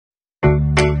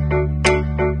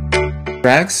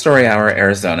Drag Story Hour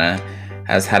Arizona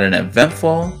has had an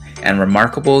eventful and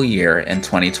remarkable year in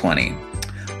 2020.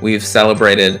 We've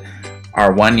celebrated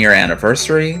our 1-year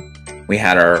anniversary. We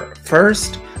had our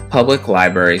first public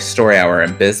library story hour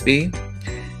in Bisbee,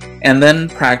 and then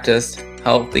practiced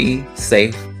healthy,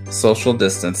 safe social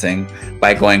distancing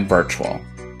by going virtual.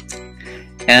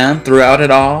 And throughout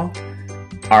it all,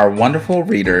 our wonderful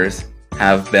readers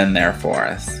have been there for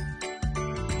us.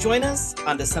 Join us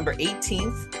on December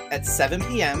 18th at 7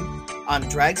 p.m. on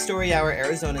Drag Story Hour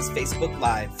Arizona's Facebook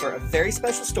Live for a very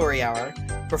special story hour,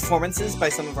 performances by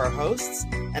some of our hosts,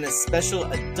 and a special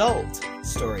adult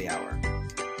story hour.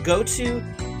 Go to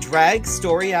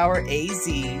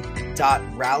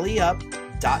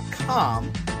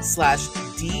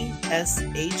dragstoryhour.com/DSH-Az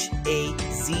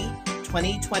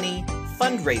 2020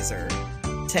 fundraiser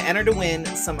to enter to win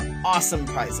some awesome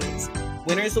prizes.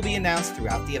 Winners will be announced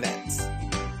throughout the event.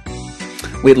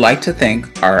 We'd like to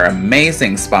thank our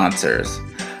amazing sponsors,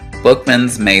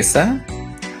 Bookman's Mesa,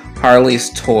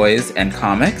 Harley's Toys and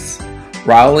Comics,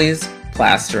 Rowley's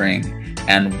Plastering,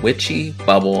 and Witchy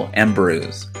Bubble and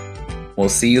Brews. We'll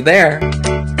see you there.